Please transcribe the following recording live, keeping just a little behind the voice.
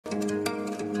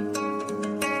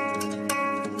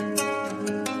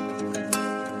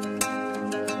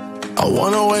I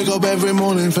wanna wake up every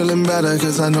morning feeling better,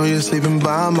 cause I know you're sleeping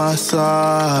by my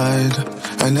side.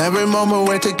 And every moment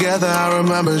we're together I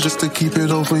remember just to keep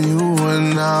it all for you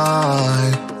and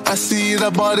I see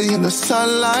that body in the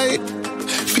sunlight,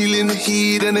 feeling the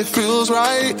heat and it feels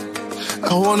right.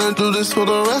 I wanna do this for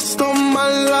the rest of my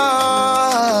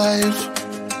life.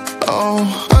 Oh,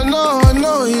 I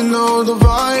know you know the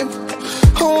vibe.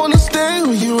 I wanna stay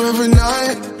with you every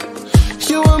night,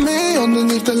 you and me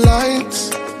underneath the lights.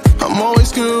 I'm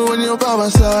always good when you're by my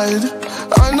side.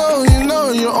 I know you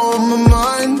know you're on my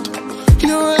mind.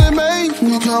 You really make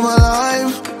me come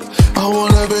alive. I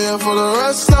wanna be here for the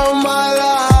rest of my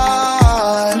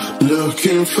life.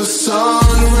 Looking for sun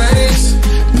rays,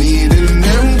 needing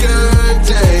them good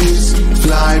days.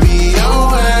 Fly me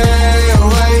away,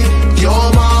 away, you're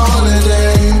my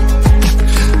holiday.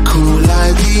 Cool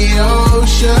like the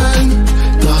ocean,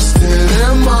 lost in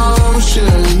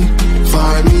emotion.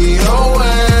 Find me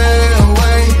away.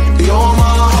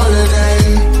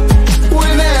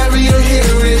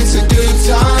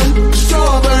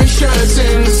 Shirts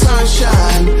in the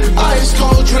sunshine, ice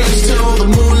cold drinks till the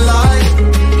moonlight.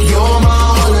 You're my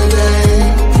holiday.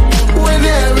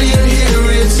 Whenever you're here,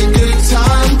 it's a good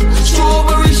time.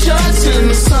 Strawberry shirts in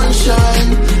the sunshine,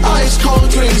 ice cold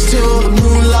drinks till the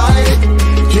moonlight.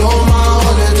 You're my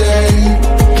holiday.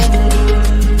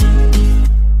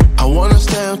 I wanna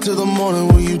stay up till the morning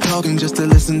with you talking, just to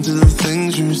listen to the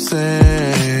things you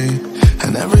say.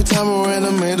 And every time we're in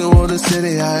the middle of the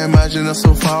city, I imagine us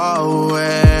so far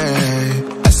away.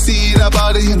 I see that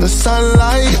body in the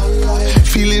sunlight,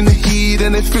 feeling the heat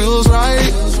and it feels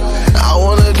right. I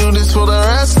wanna do this for the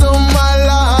rest of my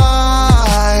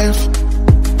life.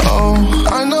 Oh,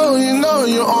 I know you know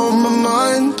you're on my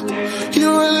mind. You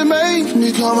really make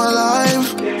me come alive.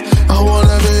 I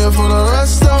wanna be here for the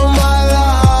rest of my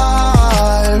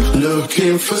life.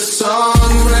 Looking for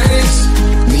sun rays,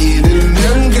 needing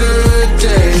them good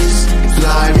days.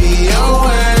 Fly me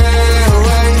away,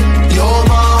 away, you're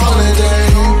my holiday.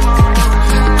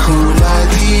 Cool like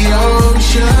the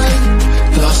ocean,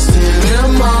 lost in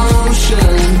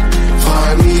emotion.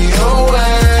 Find me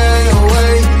away,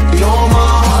 away, you're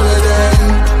my holiday.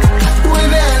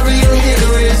 Whenever you're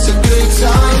here, it's a good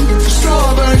time.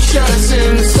 Strawberry shirts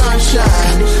in the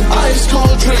sunshine, ice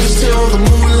cold drinks till the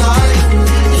moonlight.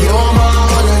 You're my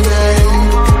holiday.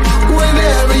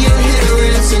 Whenever you're here,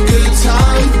 it's a good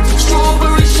time.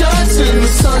 Strawberry shirts in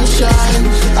the sunshine,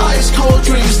 ice cold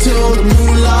drinks till the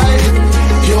moonlight.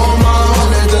 You're my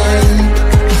holiday.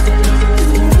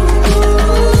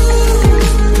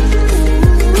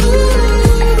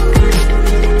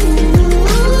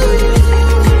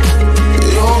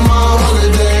 You're my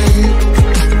holiday.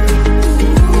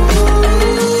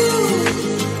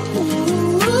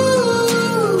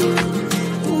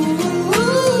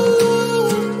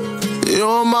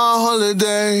 You're my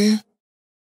holiday.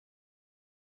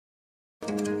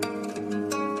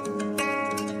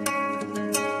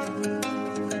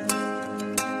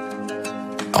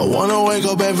 I wanna wake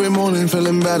up every morning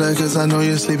feeling better, cause I know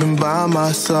you're sleeping by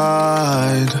my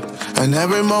side. And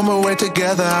every moment we're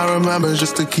together I remember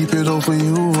just to keep it all for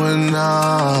you and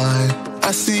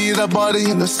I see that body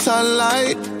in the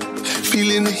sunlight,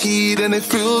 feeling the heat and it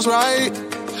feels right.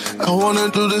 I wanna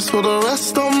do this for the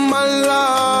rest of my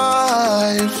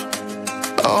life.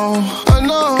 Oh, I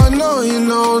know you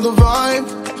know the vibe.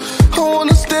 I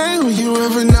wanna stay with you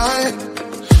every night,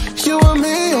 you and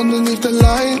me underneath the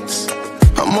lights.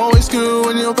 I'm always good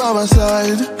when you're by my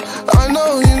side. I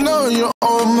know you know you're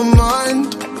on my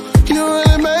mind. You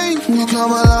really make me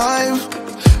come alive.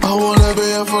 I wanna be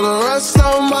here for the rest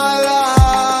of my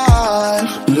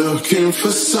life. Looking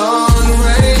for sun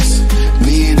rays,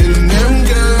 needing them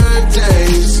good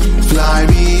days. Fly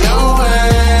me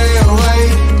away, away,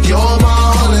 you're my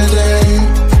holiday.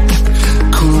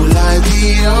 Cool like the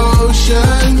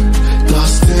ocean,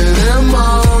 lost in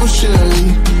emotion.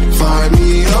 Find me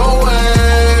away.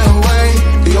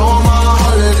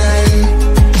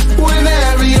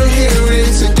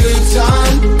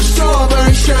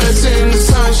 Shirts in the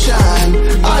sunshine,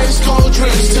 ice cold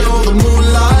drinks till the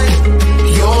moonlight.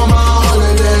 You're my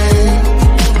holiday.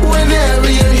 Whenever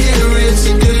you're here, it's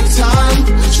a good time.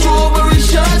 Strawberry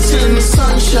shirts in the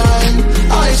sunshine,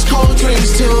 ice cold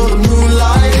drinks till the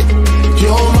moonlight.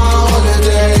 You're my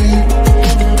holiday.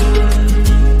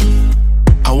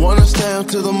 I wanna stay up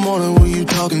till the morning with you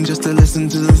talking, just to listen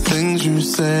to the things you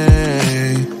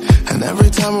say. And every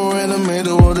time we're in the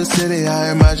middle of the city,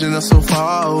 I imagine us so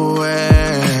far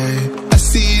away. I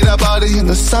see that body in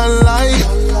the sunlight,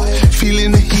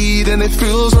 feeling the heat and it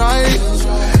feels right.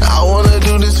 I wanna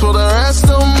do this for the rest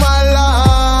of my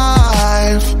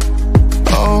life.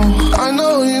 Oh, I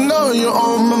know you know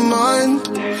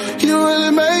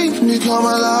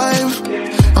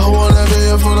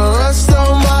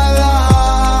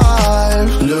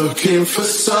Looking for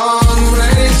sun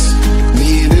rays,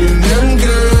 needing them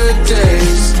good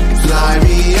days. Fly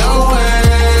me away,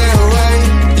 away.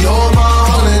 You're my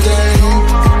holiday,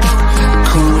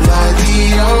 cool like the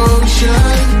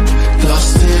ocean,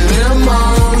 lost in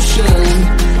emotion.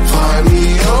 Find me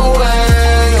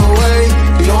away, away.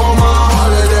 You're my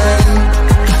holiday.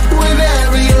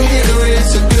 Whenever you're here,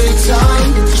 it's a good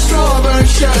time. Strawberry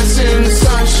shirts in the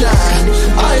sunshine,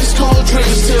 ice cold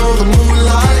drinks till the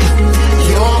moonlight.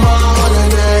 You're my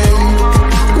holiday.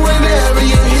 Whenever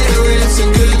you're here, it's a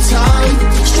good time.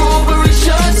 Strawberry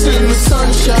shirts in the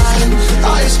sunshine,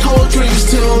 ice cold drinks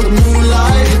till the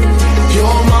moonlight.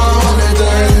 You're my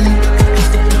holiday.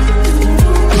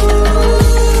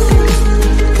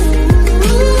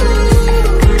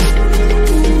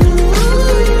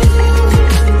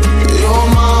 You're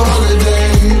my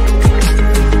holiday.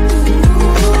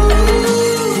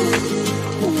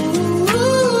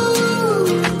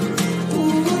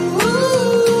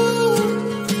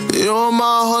 You're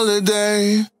my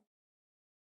holiday.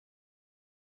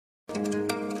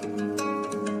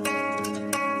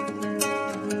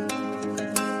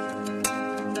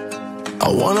 I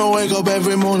wanna wake up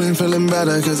every morning feeling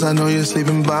better, cause I know you're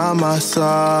sleeping by my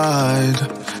side.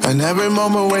 And every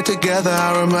moment we're together,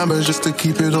 I remember just to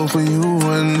keep it all for you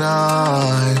and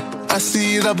I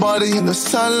see that body in the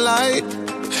sunlight,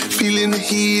 feeling the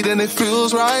heat and it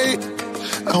feels right.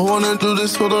 I wanna do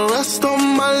this for the rest of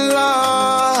my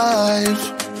life.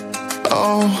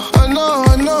 Oh, I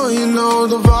know, you know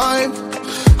the vibe.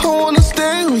 I wanna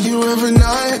stay with you every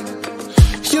night,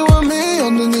 you and me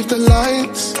underneath the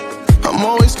lights. I'm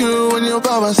always good when you're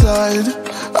by my side.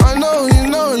 I know, you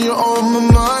know, you're on my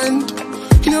mind.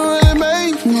 You really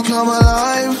make me come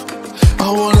alive. I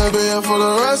wanna be here for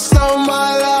the rest of my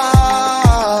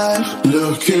life.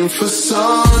 Looking for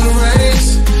sun rays,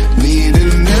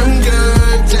 needing them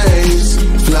good days.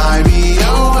 Fly me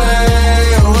away,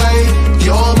 away.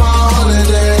 You're my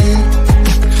holiday,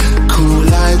 cool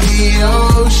like the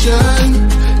ocean,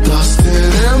 lost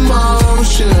in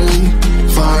emotion.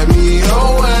 Find me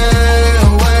away.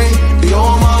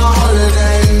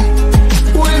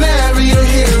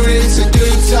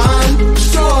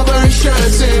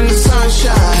 Shirts in the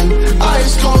sunshine,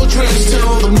 ice cold drinks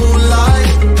till the moonlight.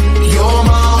 You're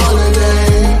my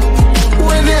holiday.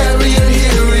 Whenever you're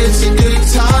here, it's a good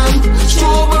time.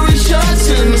 Strawberry shirts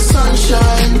in the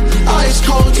sunshine, ice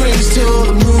cold drinks till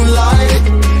the moonlight.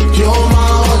 You're my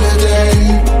holiday.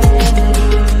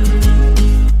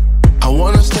 I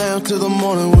wanna stay up till the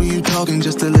morning with you talking,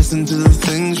 just to listen to the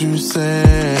things you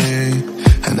say.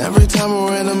 And every time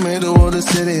we're in the middle of the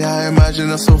city, I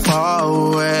imagine us so far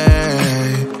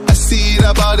away. I see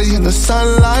that body in the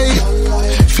sunlight,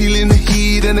 feeling the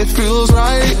heat and it feels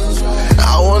right.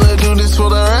 I wanna do this for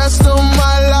the rest of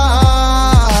my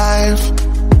life.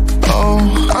 Oh,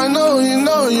 I know, you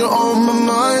know, you're on my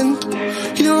mind.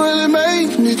 You really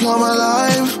make me come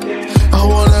alive. I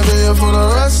wanna be here for the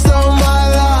rest of my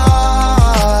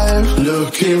life.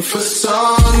 Looking for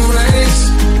sun rays,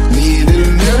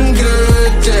 needing them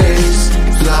good days.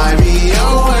 Fly me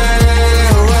away,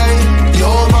 away.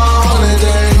 You're my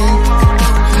holiday,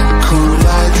 cool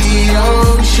like the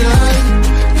ocean,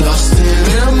 lost in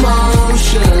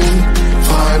emotion.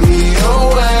 Find me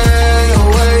away,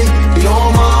 away. You're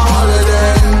my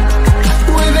holiday.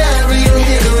 Whenever you're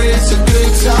here, it's a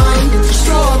good time.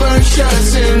 Strawberry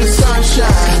shirts in the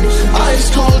sunshine, ice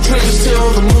cold drinks till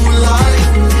the moonlight.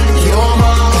 You're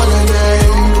my holiday.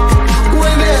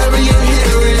 Whenever you're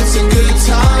here, it's a good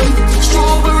time.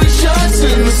 Strawberry shirts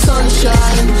in the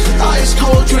sunshine, ice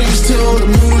cold drinks till the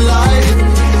moonlight.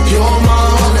 You're my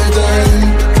holiday.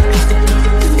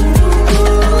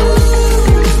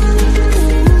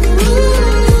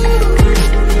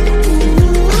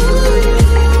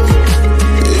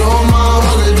 You're my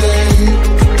holiday.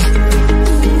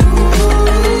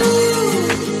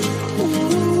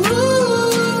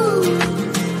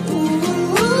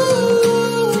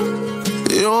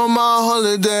 You're my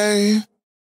holiday.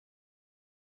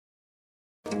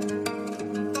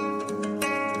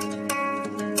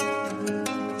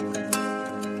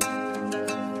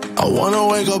 I wanna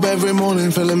wake up every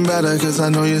morning feeling better, cause I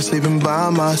know you're sleeping by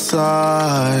my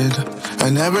side.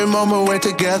 And every moment we're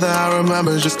together, I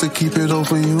remember just to keep it all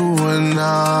for you and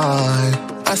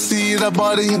I see that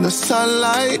body in the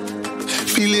sunlight,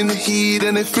 feeling the heat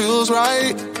and it feels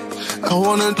right. I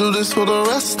wanna do this for the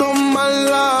rest of my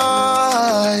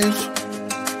life.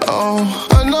 Oh,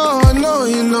 I know,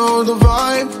 you know the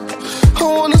vibe. I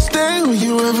wanna stay with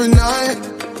you every night,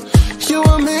 you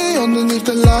and me underneath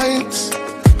the lights.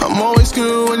 I'm always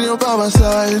good when you're by my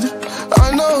side.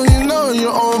 I know, you know,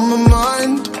 you're on my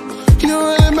mind. You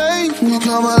really make me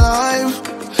come alive.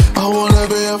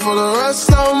 for the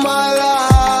rest of my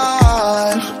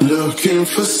life. Looking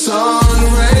for sun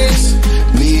rays,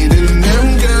 needing them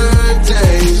good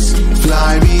days.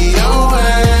 Fly me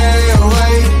away,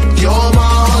 away, you're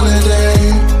my holiday.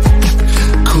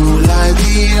 Cool like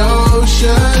the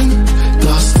ocean,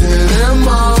 lost in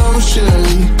emotion.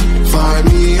 Find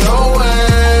me away,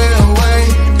 away,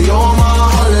 you're my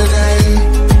holiday.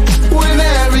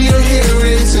 Whenever you're here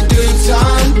it's a good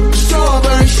time.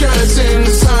 Strawberry shirts in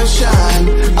the sunshine,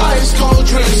 ice cold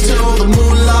drinks till the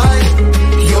moonlight.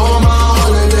 You're my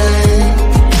holiday.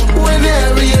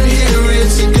 Whenever you're here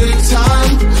it's a good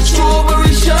time.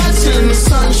 Strawberry shirts in the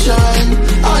sunshine,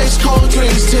 ice cold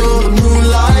drinks till the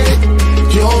moonlight.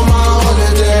 You're my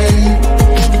holiday.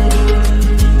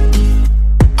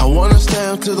 I wanna stay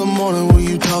up till the morning with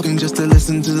you talking, just to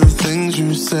listen to the things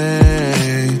you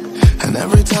say. And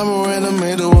every time we're in the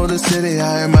middle of the city,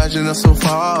 I imagine us so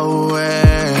far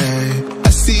away. I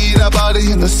see that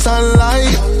body in the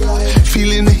sunlight,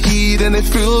 feeling the heat and it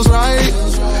feels right.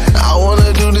 I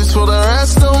wanna do this for the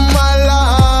rest of my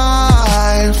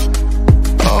life.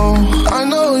 Oh, I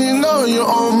know you're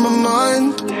on my mind.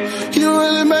 You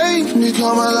really make me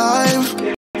come alive.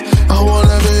 I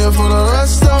wanna be here for the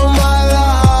rest of my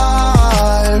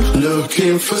life.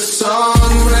 Looking for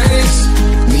sun rays,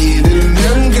 needing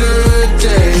them good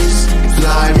days.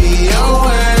 Fly me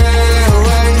away,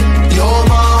 away, you're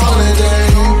my holiday.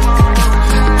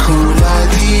 Cool like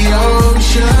the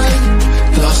ocean,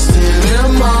 lost in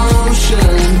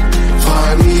emotion.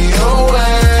 Find me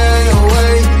away,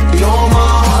 away, you're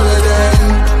my holiday.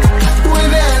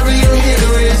 Whenever you're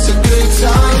here it's a good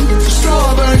time.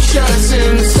 Strawberry shirts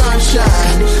in the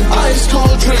sunshine, ice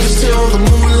cold drinks till the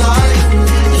moonlight.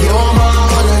 You're my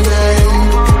holiday.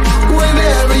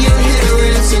 Whenever you're here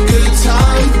it's a good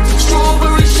time.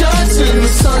 Strawberry shirts in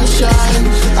the sunshine,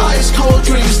 ice cold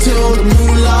drinks till the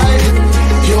moonlight.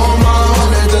 You're my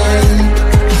holiday.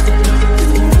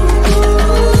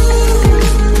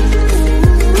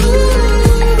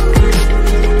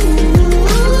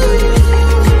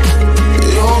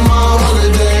 You're my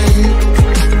holiday.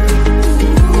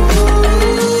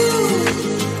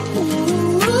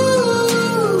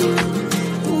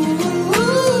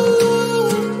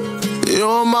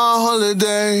 You're my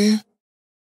holiday.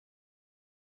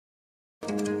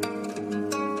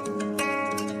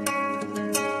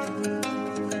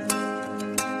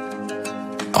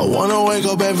 I wanna wake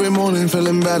up every morning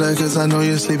feeling better, cause I know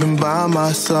you're sleeping by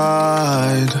my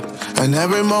side. And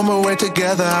every moment we're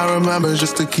together I remember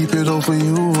just to keep it all for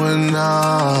you and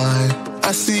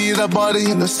I see that body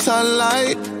in the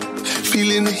sunlight,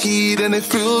 feeling the heat and it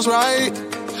feels right.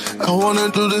 I wanna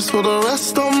do this for the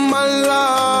rest of my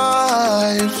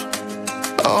life.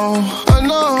 Oh, I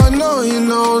know you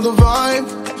know the vibe.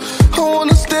 I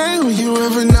wanna stay with you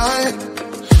every night.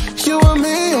 You and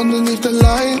me underneath the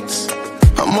lights.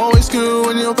 I'm always good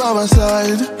when you're by my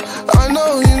side. I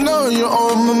know you're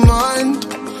on my mind.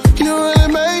 You really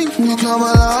make me come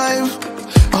alive.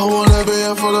 I wanna be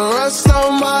here for the rest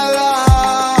of my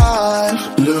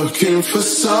life. Looking for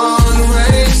sun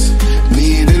rays,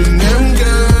 needing them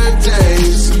good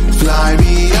days. Fly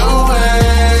me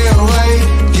away, away,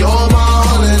 you're my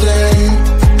holiday.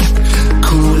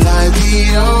 Cool like the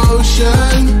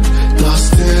ocean,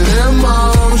 lost in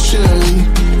emotion.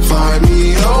 Find me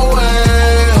away,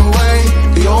 away,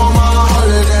 you're my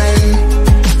holiday.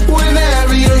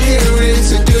 Whenever you're here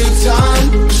it's a good time.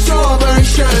 Strawberry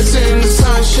shirts in the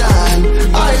sunshine,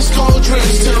 ice cold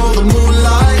drinks till the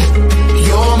moonlight.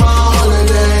 You're my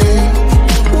holiday.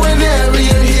 Whenever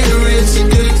you're here it's a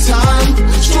good time.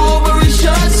 Strawberry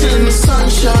shirts in the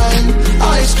sunshine,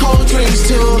 ice cold drinks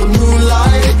till the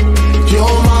moonlight.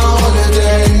 You're my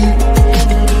holiday.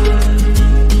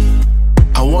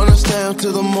 I wanna stay up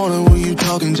till the morning with you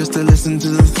talking, just to listen to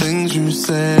the things you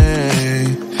say.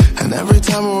 And every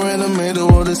time we're in the middle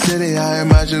of the city I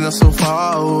imagine us so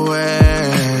far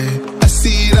away. I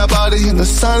see that body in the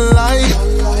sunlight,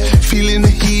 feeling the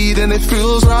heat and it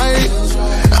feels right.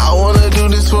 I wanna do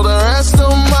this for the rest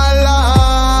of my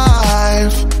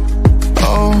life.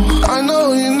 Oh, I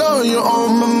know you're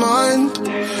on my mind.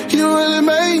 You really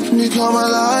make me come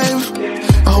alive.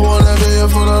 I wanna be here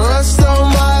for the rest of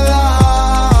my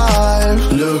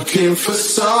life. Looking for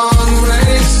sun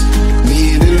rays,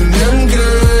 needing them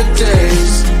good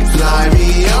days. Fly me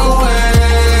away,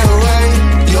 away,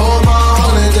 you're my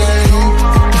holiday.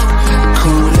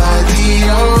 Cool like the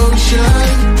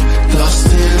ocean, lost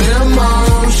in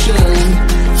emotion.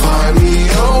 Find me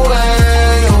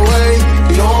away, away,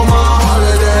 you're my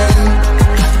holiday.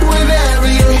 Whenever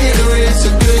you're here it's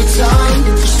a good time.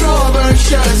 Strawberry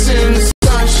shirts in the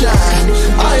sunshine,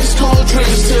 ice cold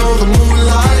drinks till the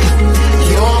moonlight.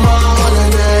 You're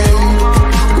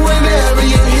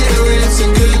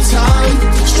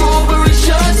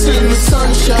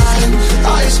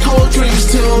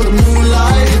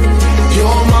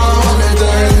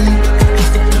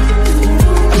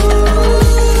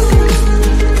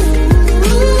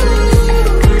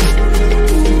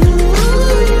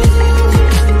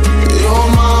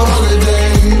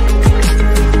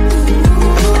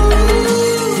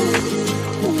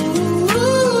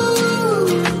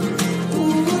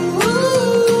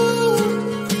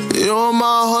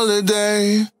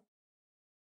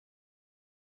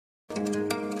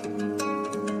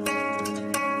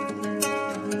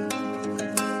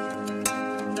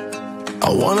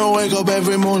wanna wake up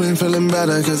every morning feeling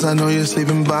better, cause I know you're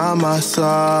sleeping by my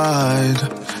side.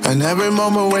 And every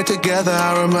moment we're together,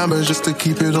 I remember just to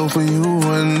keep it all for you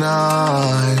and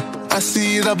I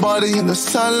see that body in the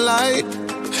sunlight,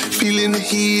 feeling the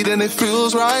heat and it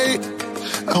feels right.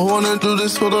 I wanna do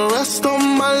this for the rest of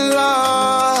my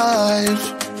life.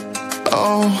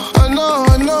 Oh, I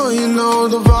know, you know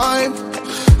the vibe.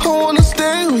 I wanna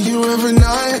stay with you every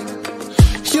night,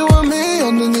 you and me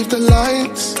underneath the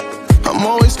lights. I'm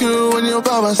always good when you're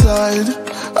by my side.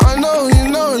 I know, you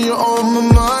know, you're on my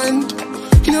mind.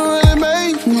 You really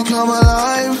make me come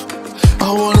alive. I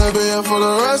wanna be here for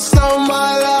the rest of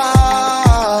my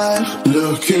life.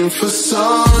 Looking for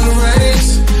sun rays,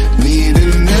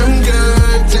 needing them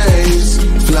good days.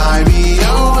 Fly me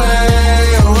away,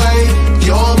 away,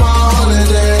 you're my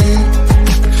holiday.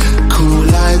 Cool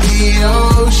like the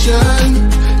ocean,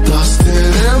 lost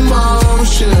in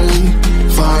emotion.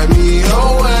 Find me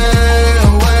away,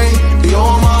 away,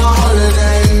 you're my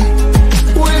holiday.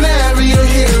 Whenever you're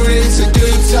here it's a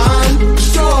good time.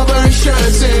 Strawberry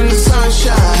shirts in the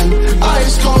sunshine,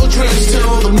 ice cold drinks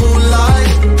till the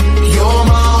moonlight. You're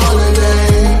my holiday.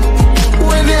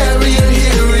 Whenever you're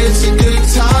here it's a good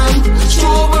time.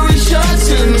 Strawberry shirts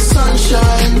in the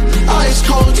sunshine, ice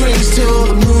cold drinks till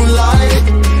the moonlight.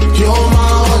 You're my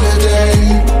holiday.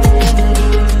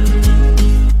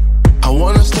 I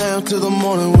wanna stay up till the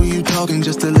morning with you talking,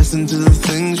 just to listen to the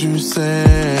things you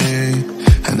say.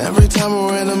 And every time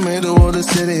we're in the middle of the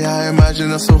city, I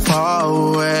imagine us so far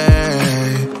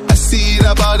away. I see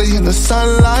that body in the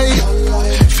sunlight,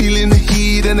 feeling the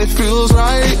heat and it feels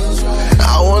right.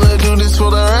 I wanna do this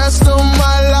for the rest of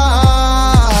my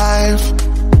life.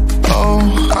 Oh,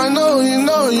 I know, you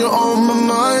know, you're on my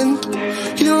mind.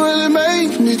 You really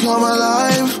make me come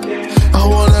alive. I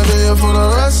wanna be here for the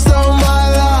rest of my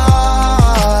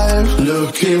life.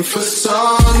 Looking for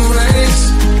sun rays,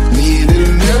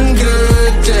 needing them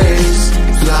good days.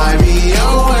 Fly me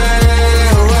away,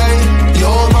 away,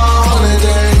 you're my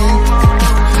holiday.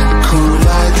 Cool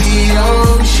like the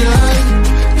ocean,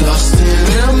 lost in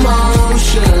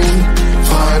emotion.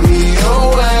 Find me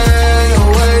away,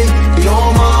 away,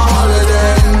 you're my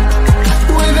holiday.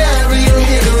 Whenever you're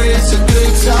here it's a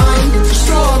good time.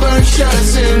 Strawberry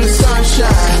shirts in the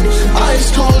sunshine, ice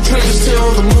cold drinks till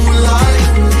the moonlight.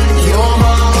 You're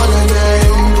my holiday.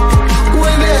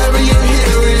 Whenever you're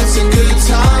here it's a good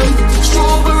time.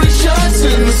 Strawberry shirts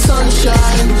in the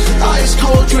sunshine, ice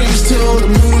cold drinks till the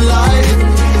moonlight.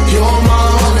 You're my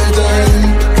holiday.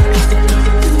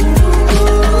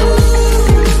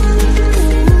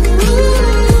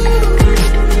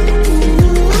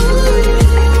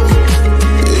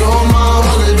 You're my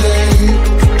holiday.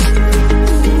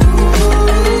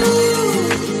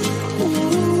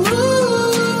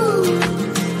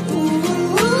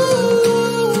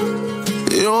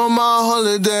 You're my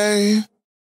holiday.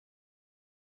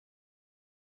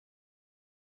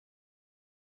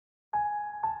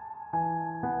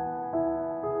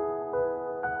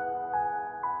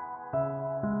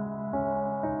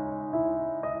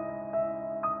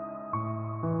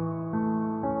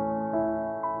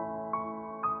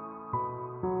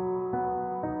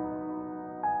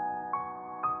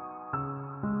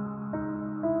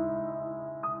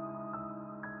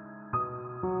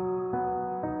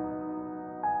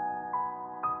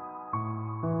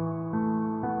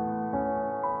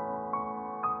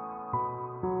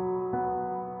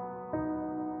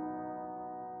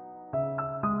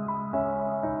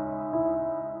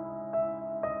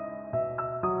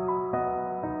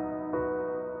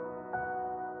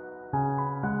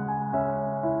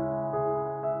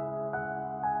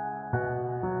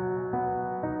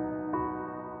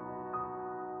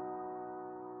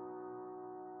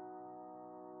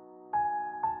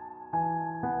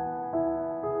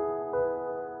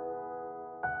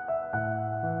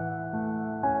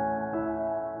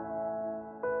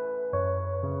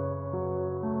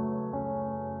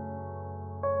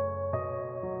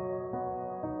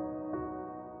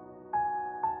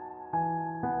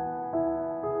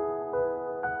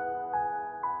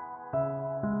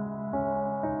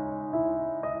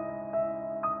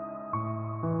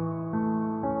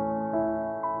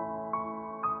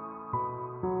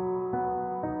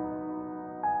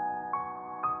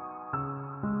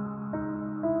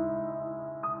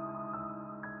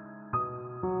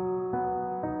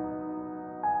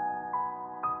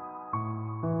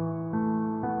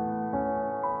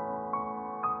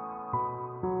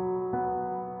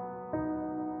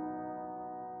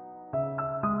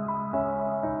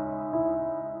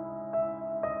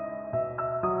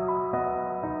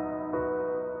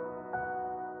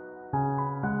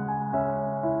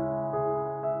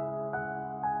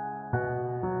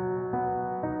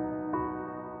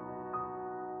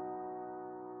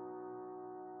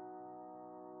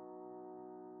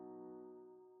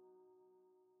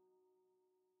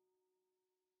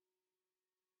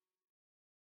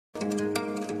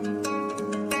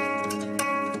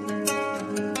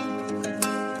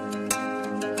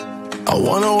 I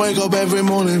wanna wake up every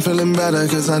morning feeling better,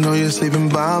 cause I know you're sleeping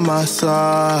by my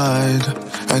side.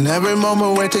 And every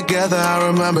moment we're together I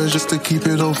remember just to keep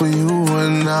it all for you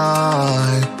and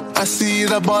I see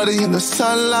that body in the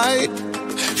sunlight,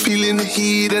 feeling the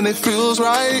heat and it feels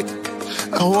right.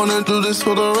 I wanna do this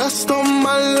for the rest of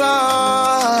my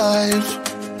life.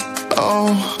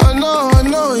 Oh, I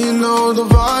know you know the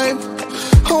vibe.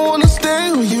 I wanna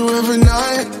stay with you every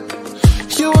night,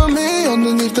 you and me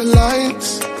underneath the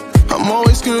lights. I'm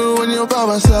always good when you're by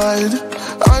my side.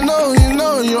 I know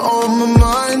you're on my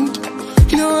mind.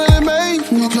 You really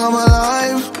make me come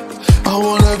alive. I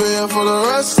wanna be here for the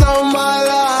rest of my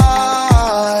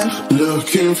life.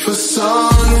 Looking for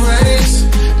sun rays,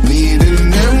 needing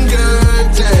them good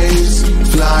days.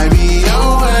 Fly me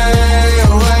away,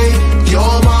 away,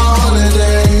 you're my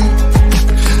holiday.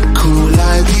 Cool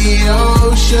like the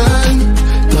ocean,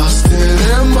 lost in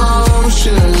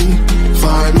emotion.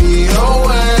 Find me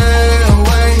away,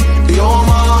 away, you're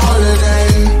my holiday.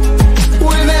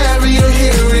 Whenever you're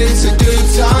here it's a good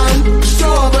time.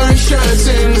 Strawberry shirts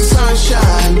in the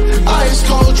sunshine, ice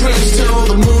cold drinks till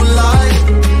the moonlight.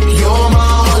 You're my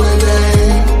holiday.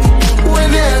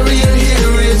 Whenever you're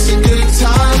here it's a good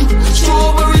time.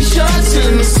 Strawberry shirts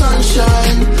in the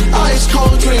sunshine, ice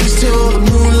cold drinks till the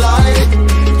moonlight.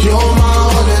 You're my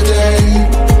holiday.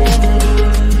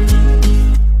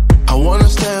 I wanna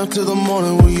stay up till the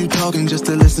morning with you talking, just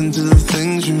to listen to the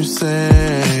things you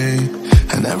say.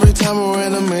 And every time we're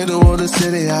in the middle of the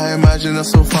city I imagine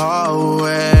us so far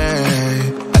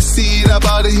away. I see that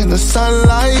body in the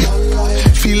sunlight,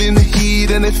 feeling the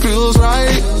heat and it feels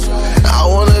right. I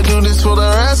wanna do this for the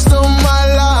rest of my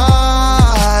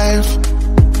life.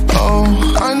 Oh,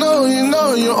 I know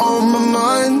you're on my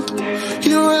mind.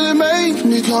 You really make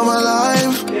me come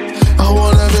alive. I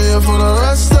wanna be here for the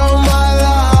rest of my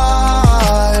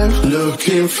life.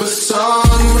 Looking for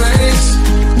sun rays,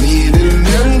 needing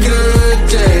them good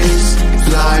days.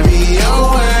 Fly me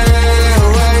away,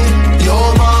 away,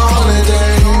 you're my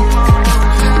holiday.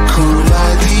 Cool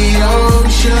like the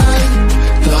ocean,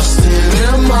 lost in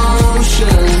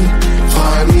emotion.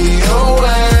 Find me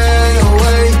away,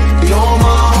 away, you're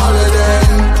my holiday.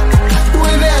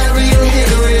 Whenever you're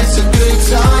here it's a good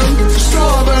time.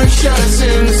 Strawberry shirts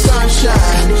in the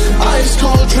sunshine, ice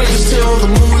cold drinks till the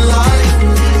moonlight.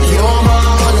 You're my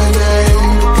holiday.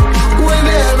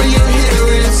 Whenever you're here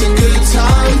it's a good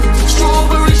time.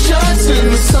 Strawberry shirts in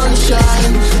the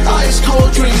sunshine, ice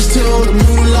cold drinks till the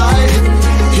moonlight.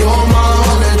 You're my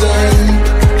holiday.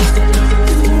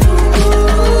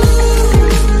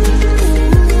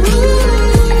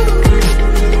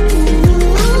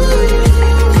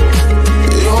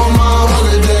 You're my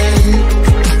holiday.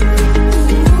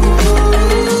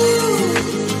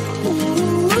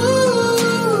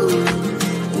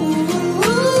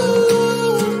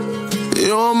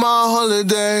 You're my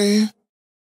holiday.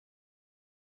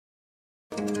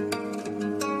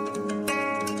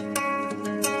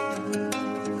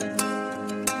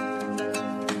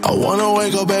 I wanna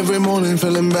wake up every morning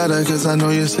feeling better, cause I know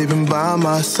you're sleeping by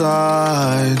my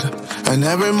side. And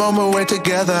every moment we're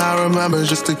together I remember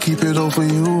just to keep it all for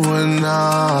you and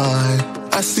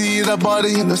I see that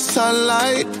body in the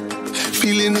sunlight,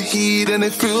 feeling the heat and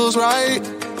it feels right.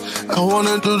 I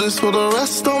wanna do this for the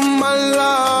rest of my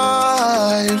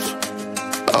life.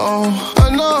 Oh, I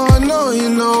know you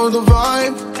know the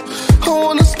vibe. I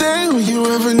wanna stay with you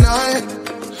every night,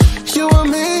 you and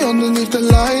me underneath the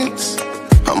lights.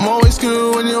 I'm always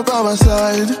good when you're by my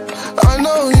side. I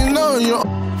know you're.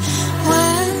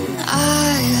 When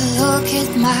I look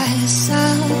at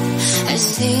myself, I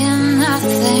see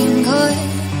nothing good.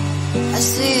 I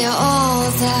see all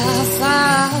the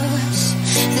flaws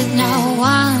that no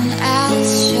one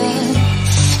else should.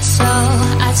 So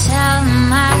I tell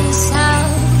myself,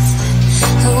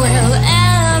 who will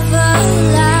ever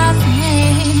love me?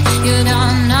 You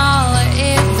don't know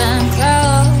even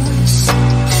close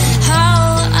how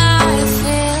I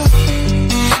feel.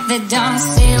 They don't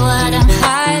see what I'm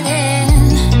hiding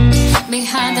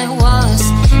behind the walls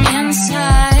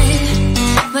inside.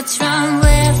 What's wrong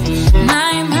with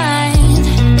my mind?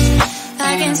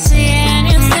 I can see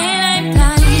anything I'm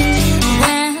blind.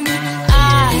 When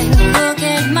I look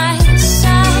at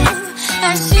myself,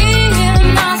 I see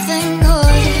nothing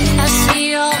good. I see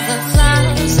all the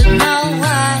flaws that no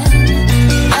one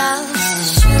else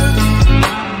should.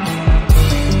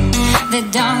 They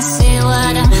don't see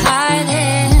what I'm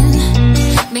hiding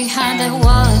behind the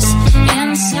walls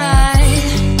inside.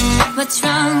 What's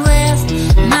wrong with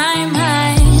my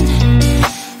mind?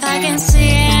 I can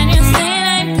see anything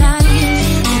I'm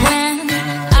blind. When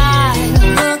I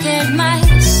look at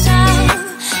myself,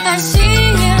 I see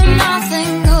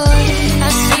nothing good.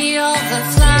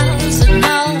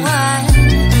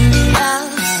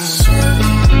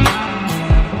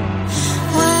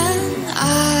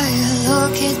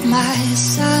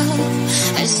 myself.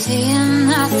 I see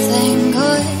nothing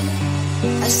good.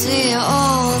 I see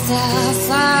all the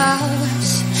flaws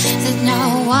that no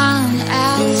one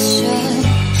else should.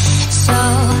 So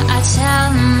I tell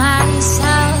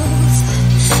myself,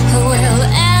 who will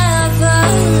ever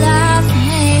love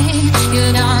me? You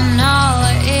don't know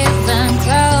even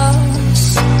close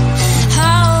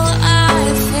how I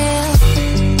feel.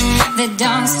 They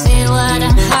don't see what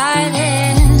I'm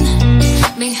hiding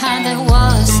behind the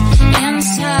walls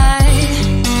inside.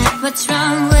 What's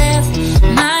wrong with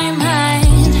my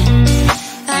mind?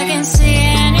 I can see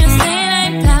anything I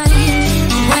like.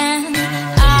 When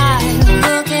I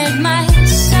look at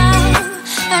myself,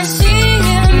 I see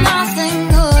nothing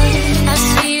good. I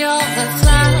see all the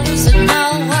flaws that no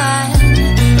one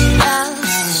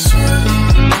else should.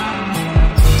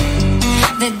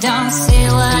 They don't see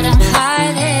what I'm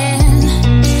hiding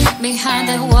behind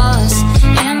the walls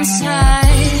inside.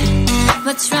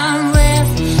 What's wrong with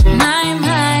my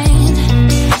mind?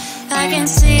 I can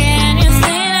see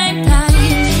anything I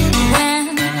like. When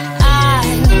I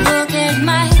look at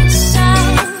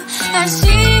myself, I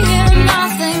see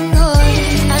nothing good.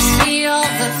 I see all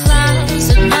the flaws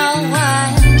that no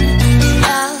one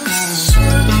else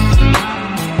should.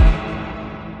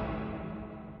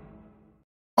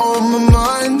 On my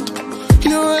mind,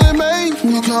 you really make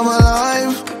me come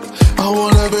alive. I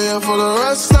wanna be here for the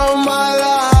rest of my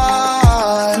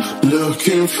life.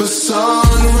 Looking for sun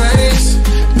rays,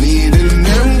 needing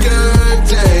them good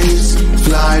days.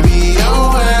 Fly me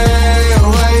away,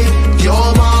 away,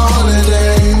 you're my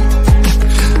holiday.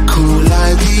 Cool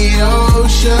like the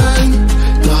ocean,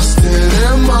 lost in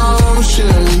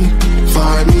emotion.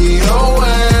 Find me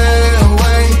away,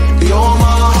 away, you're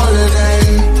my holiday.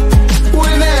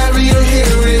 Whenever you're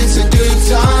here, it's a good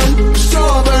time.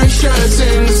 Strawberry shirts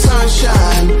in the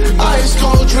sunshine, ice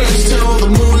cold drinks till the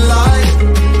moonlight.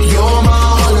 You're my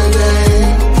holiday.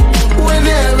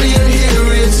 Whenever you're here,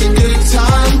 it's a good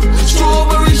time.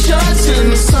 Strawberry shirts in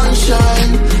the sunshine,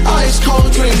 ice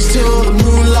cold drinks till the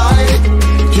moonlight.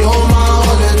 You're my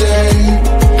holiday.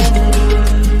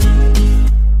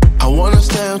 I wanna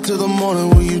stay up till the morning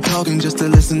with you talking, just to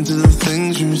listen to the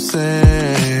things you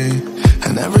say.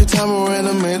 And every time we're in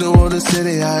the middle of the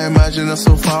city, I imagine us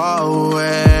so far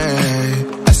away.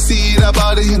 I see that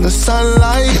body in the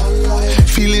sunlight,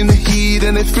 feeling the heat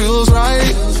and it feels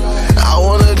right. I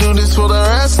wanna do this for the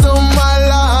rest of my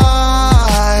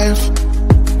life.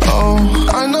 Oh,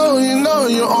 I know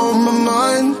you're on my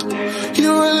mind. You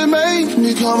really make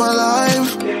me come alive.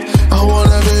 I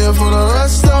wanna be here for the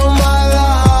rest of my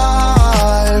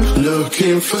life.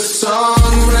 Looking for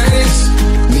sun rays.